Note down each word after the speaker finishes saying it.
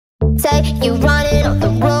say you're running off the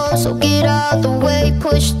road, so get out the way.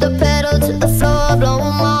 Push the pedal to the floor, blow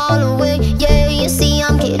them all away. Yeah, you see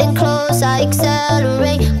I'm getting close, I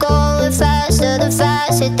accelerate. Going faster than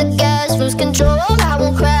fast, hit the gas, lose control. I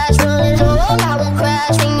won't crash, running low, I won't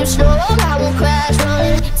crash. When you slow, I won't crash,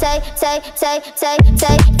 running.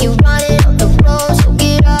 Say you're running off the road, so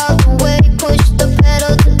get out the way. Push the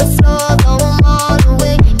pedal to the floor, blow them all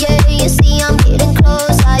away. Yeah, you see I'm getting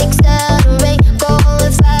close, I accelerate.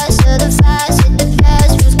 Going faster than fast, hit the gas,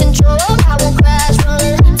 lose control. I won't crash,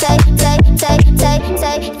 running.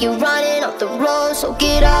 Say you're running off the road, so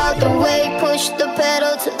get out the way. Push the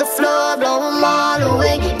pedal to the floor, blow them all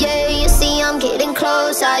away. Yeah, you see I'm getting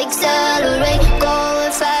close, I accelerate.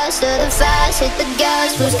 Going faster than fast, hit the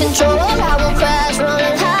gas, lose control. I won't crash,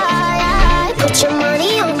 running high. Put your mind